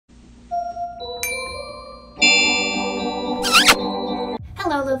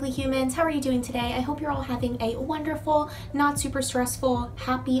Hello lovely humans, how are you doing today? I hope you're all having a wonderful, not super stressful,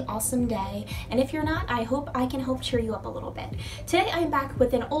 happy, awesome day. And if you're not, I hope I can help cheer you up a little bit. Today I'm back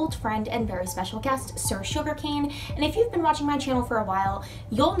with an old friend and very special guest, Sir Sugarcane. And if you've been watching my channel for a while,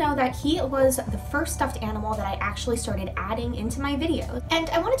 you'll know that he was the first stuffed animal that I actually started adding into my videos. And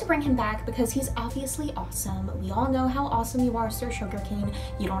I wanted to bring him back because he's obviously awesome. We all know how awesome you are, Sir Sugarcane.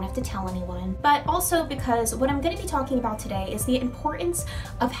 You don't have to tell anyone. But also because what I'm going to be talking about today is the importance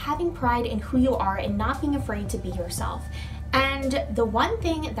of having pride in who you are and not being afraid to be yourself. And the one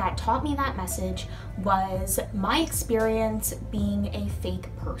thing that taught me that message was my experience being a fake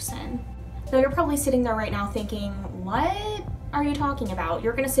person. Now you're probably sitting there right now thinking, what are you talking about?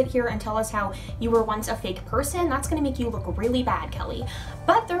 You're gonna sit here and tell us how you were once a fake person? That's gonna make you look really bad, Kelly.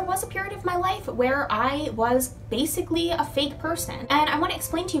 But there was a period of my life where I was basically a fake person. And I wanna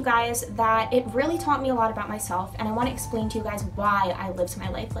explain to you guys that it really taught me a lot about myself, and I wanna explain to you guys why I lived my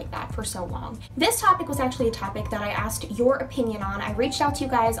life like that for so long. This topic was actually a topic that I asked your opinion on. I reached out to you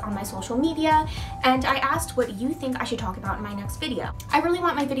guys on my social media, and I asked what you think I should talk about in my next video. I really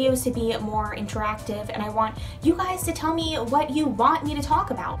want my videos to be more interactive, and I want you guys to tell me what you want me to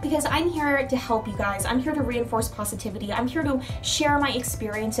talk about, because I'm here to help you guys. I'm here to reinforce positivity. I'm here to share my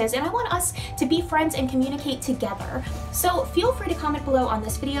experiences, and I want us to be friends and communicate together. So feel free to comment below on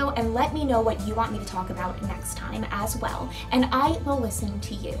this video and let me know what you want me to talk about next time as well, and I will listen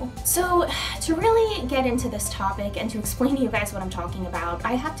to you. So to really get into this topic and to explain to you guys what I'm talking about,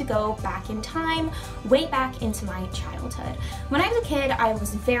 I have to go back in time, way back into my childhood. When I was a kid, I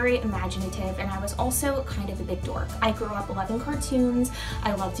was very imaginative, and I was also kind of a big dork. I grew up loving cartoons,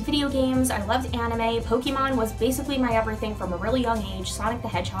 I loved video games, I loved anime. Pokemon was basically my everything from a really young age, Sonic the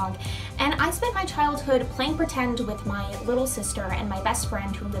Hedgehog, and I spent my childhood playing pretend with my little sister and my best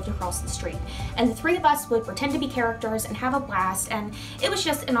friend who lived across the street. And the three of us would pretend to be characters and have a blast, and it was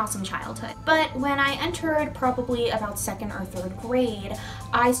just an awesome childhood. But when I entered probably about 2nd or 3rd grade,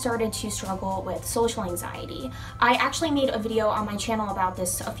 I started to struggle with social anxiety. I actually made a video on my channel about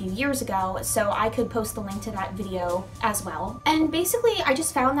this a few years ago, so I could post the link to that video as well. And basically, I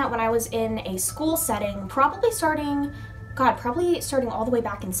just found that when I was in a school setting, probably starting all the way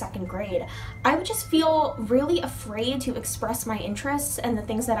back in 2nd grade, I would just feel really afraid to express my interests and the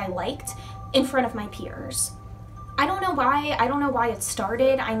things that I liked in front of my peers. I don't know why it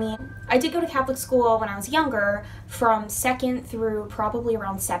started. I mean, I did go to Catholic school when I was younger, from 2nd through probably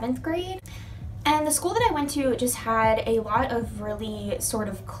around 7th grade. And the school that I went to just had a lot of really sort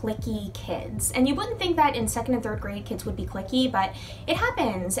of cliquey kids. And you wouldn't think that in 2nd and 3rd grade kids would be cliquey, but it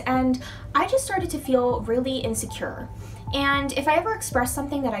happens. And I just started to feel really insecure. And if I ever expressed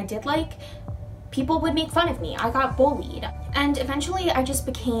something that I did like, people would make fun of me. I got bullied. And eventually I just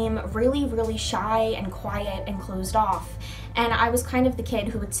became really, really shy and quiet and closed off. And I was kind of the kid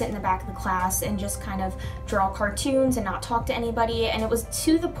who would sit in the back of the class and just kind of draw cartoons and not talk to anybody. And it was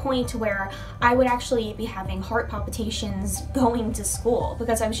to the point where I would actually be having heart palpitations going to school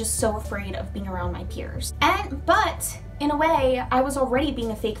because I was just so afraid of being around my peers. But in a way, I was already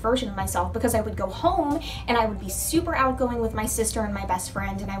being a fake version of myself, because I would go home and I would be super outgoing with my sister and my best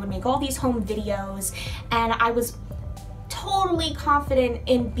friend, and I would make all these home videos, and I was totally confident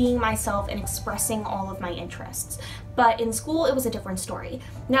in being myself and expressing all of my interests. But in school, it was a different story.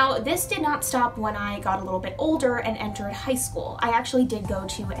 Now, this did not stop when I got a little bit older and entered high school. I actually did go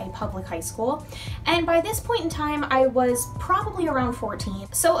to a public high school, and by this point in time, I was probably around 14.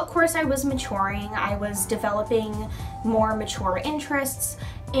 So of course I was maturing, I was developing more mature interests,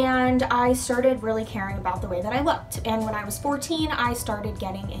 and I started really caring about the way that I looked. And when I was 14, I started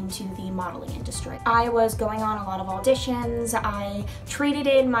getting into the modeling industry. I was going on a lot of auditions, I traded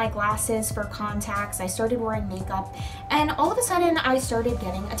in my glasses for contacts, I started wearing makeup, and all of a sudden I started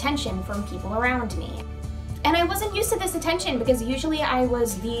getting attention from people around me. And I wasn't used to this attention, because usually I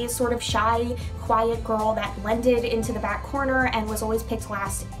was the sort of shy, quiet girl that blended into the back corner and was always picked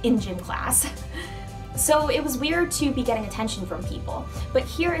last in gym class. So it was weird to be getting attention from people. But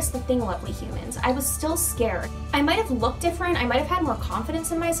here is the thing, lovely humans. I was still scared. I might have looked different, I might have had more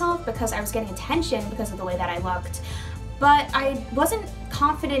confidence in myself because I was getting attention because of the way that I looked, but I wasn't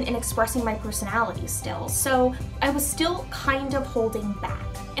confident in expressing my personality still, so I was still kind of holding back.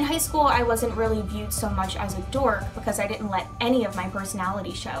 In high school, I wasn't really viewed so much as a dork because I didn't let any of my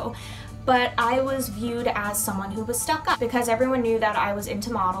personality show, but I was viewed as someone who was stuck up because everyone knew that I was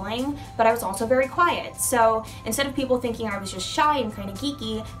into modeling, but I was also very quiet. So instead of people thinking I was just shy and kind of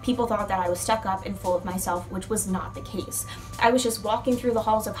geeky, people thought that I was stuck up and full of myself, which was not the case. I was just walking through the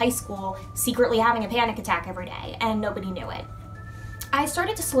halls of high school, secretly having a panic attack every day, and nobody knew it. I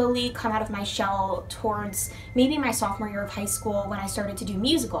started to slowly come out of my shell towards maybe my sophomore year of high school when I started to do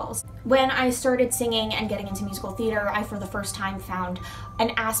musicals. When I started singing and getting into musical theater, I for the first time found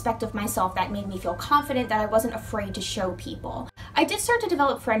an aspect of myself that made me feel confident, that I wasn't afraid to show people. I did start to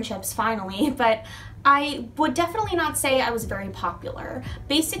develop friendships finally, but I would definitely not say I was very popular.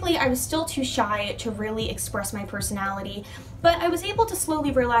 Basically, I was still too shy to really express my personality, but I was able to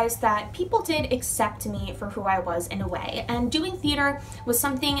slowly realize that people did accept me for who I was in a way, and doing theater was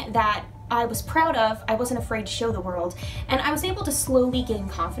something that I was proud of. I wasn't afraid to show the world, and I was able to slowly gain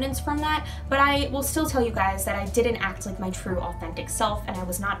confidence from that, but I will still tell you guys that I didn't act like my true authentic self, and I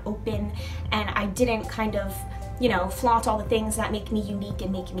was not open, and I didn't kind of, you know, flaunt all the things that make me unique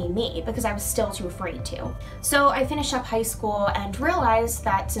and make me me, because I was still too afraid to. So I finished up high school and realized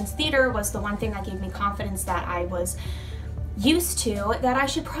that since theater was the one thing that gave me confidence that I was used to, that I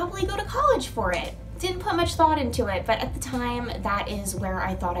should probably go to college for it. Didn't put much thought into it, but at the time, that is where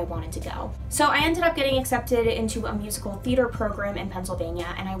I thought I wanted to go. So I ended up getting accepted into a musical theater program in Pennsylvania,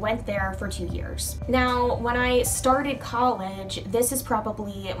 and I went there for 2 years. Now, when I started college, this is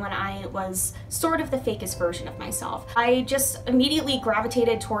probably when I was sort of the fakest version of myself. I just immediately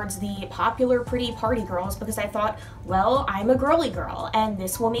gravitated towards the popular pretty party girls because I thought, well, I'm a girly girl, and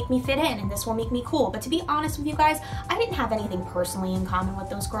this will make me fit in, and this will make me cool. But to be honest with you guys, I didn't have anything personally in common with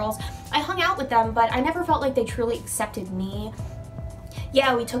those girls. I hung out with them, but I never felt like they truly accepted me.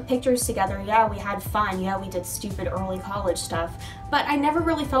 Yeah, we took pictures together, yeah, we had fun, yeah, we did stupid early college stuff, but I never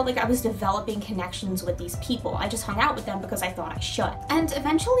really felt like I was developing connections with these people. I just hung out with them because I thought I should. And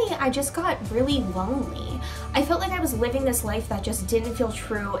eventually I just got really lonely. I felt like I was living this life that just didn't feel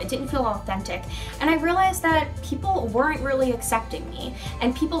true, it didn't feel authentic, and I realized that people weren't really accepting me,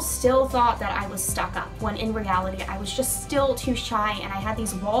 and people still thought that I was stuck up, when in reality I was just still too shy, and I had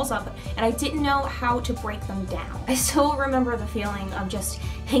these walls up and I didn't know how to break them down. I still remember the feeling of just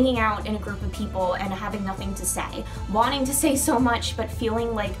hanging out in a group of people and having nothing to say, wanting to say so much but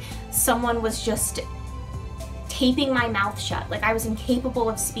feeling like someone was just taping my mouth shut, like I was incapable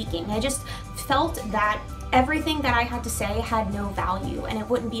of speaking. I just felt that everything that I had to say had no value and it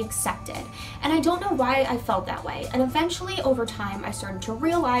wouldn't be accepted. And I don't know why I felt that way. And eventually over time I started to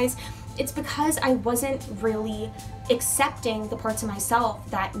realize it's because I wasn't really accepting the parts of myself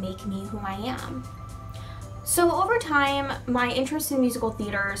that make me who I am. So over time, my interest in musical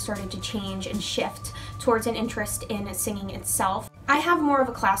theater started to change and shift towards an interest in singing itself. I have more of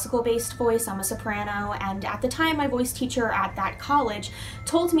a classical-based voice, I'm a soprano, and at the time my voice teacher at that college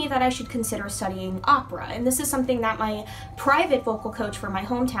told me that I should consider studying opera, and this is something that my private vocal coach for my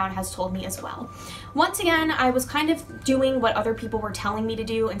hometown has told me as well. Once again, I was kind of doing what other people were telling me to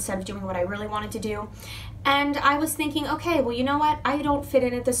do instead of doing what I really wanted to do. And I was thinking, okay, well, you know what? I don't fit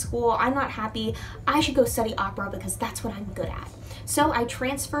in at this school. I'm not happy. I should go study opera because that's what I'm good at. So I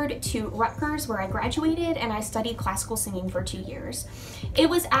transferred to Rutgers, where I graduated, and I studied classical singing for 2 years. It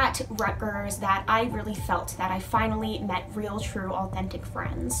was at Rutgers that I really felt that I finally met real, true, authentic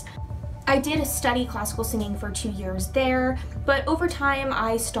friends. I did study classical singing for 2 years there, but over time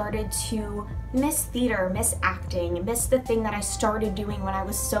I started to miss theater, miss acting, miss the thing that I started doing when I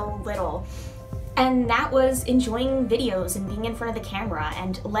was so little. And that was enjoying videos and being in front of the camera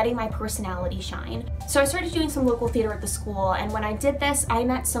and letting my personality shine. So I started doing some local theater at the school, and when I did this, I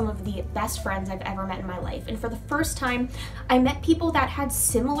met some of the best friends I've ever met in my life. And for the first time, I met people that had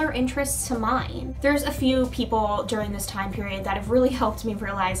similar interests to mine. There's a few people during this time period that have really helped me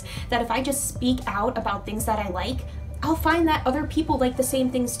realize that if I just speak out about things that I like, I'll find that other people like the same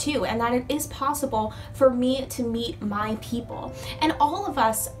things too, and that it is possible for me to meet my people. And all of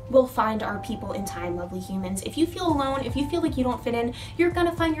us will find our people in time, lovely humans. If you feel alone, if you feel like you don't fit in, you're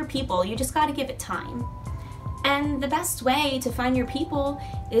gonna find your people. You just gotta give it time. And the best way to find your people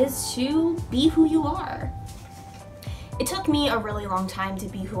is to be who you are. It took me a really long time to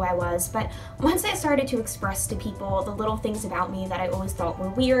be who I was, but once I started to express to people the little things about me that I always thought were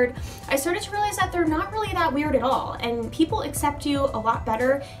weird, I started to realize that they're not really that weird at all, and people accept you a lot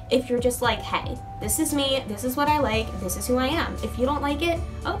better if you're just like, hey, this is me, this is what I like, this is who I am. If you don't like it,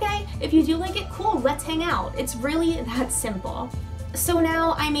 okay. If you do like it, cool, let's hang out. It's really that simple. So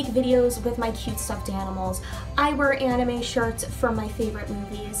now I make videos with my cute stuffed animals. I wear anime shirts from my favorite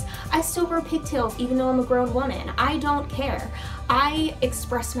movies. I still wear pigtails even though I'm a grown woman. I don't care. I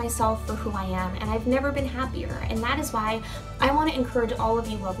express myself for who I am, and I've never been happier, and that is why I want to encourage all of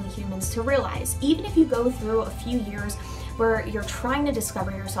you lovely humans to realize, even if you go through a few years where you're trying to discover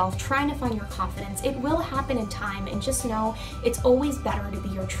yourself, trying to find your confidence. It will happen in time, and just know it's always better to be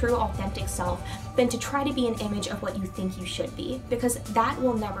your true authentic self than to try to be an image of what you think you should be, because that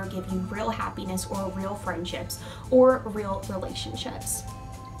will never give you real happiness or real friendships or real relationships.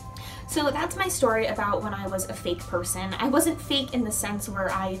 So that's my story about when I was a fake person. I wasn't fake in the sense where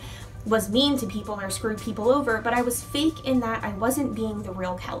I was mean to people or screwed people over, but I was fake in that I wasn't being the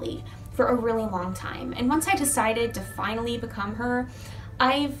real Kelly for a really long time. And once I decided to finally become her,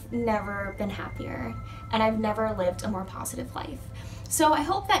 I've never been happier, and I've never lived a more positive life. So I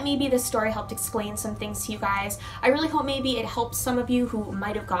hope that maybe this story helped explain some things to you guys. I really hope maybe it helps some of you who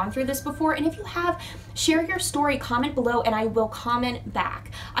might have gone through this before. And if you have, share your story, comment below, and I will comment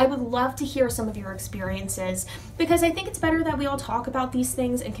back. I would love to hear some of your experiences, because I think it's better that we all talk about these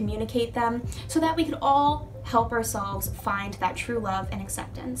things and communicate them so that we could all help ourselves find that true love and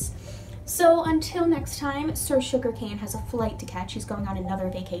acceptance. So until next time, Sir Sugarcane has a flight to catch. He's going on another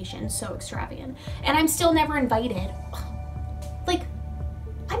vacation, so extravagant. And I'm still never invited. Like,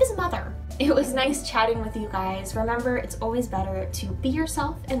 I'm his mother. It was nice chatting with you guys. Remember, it's always better to be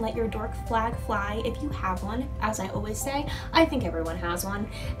yourself and let your dork flag fly if you have one. As I always say, I think everyone has one.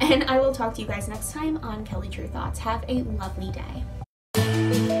 And I will talk to you guys next time on Kelly True Thoughts. Have a lovely day.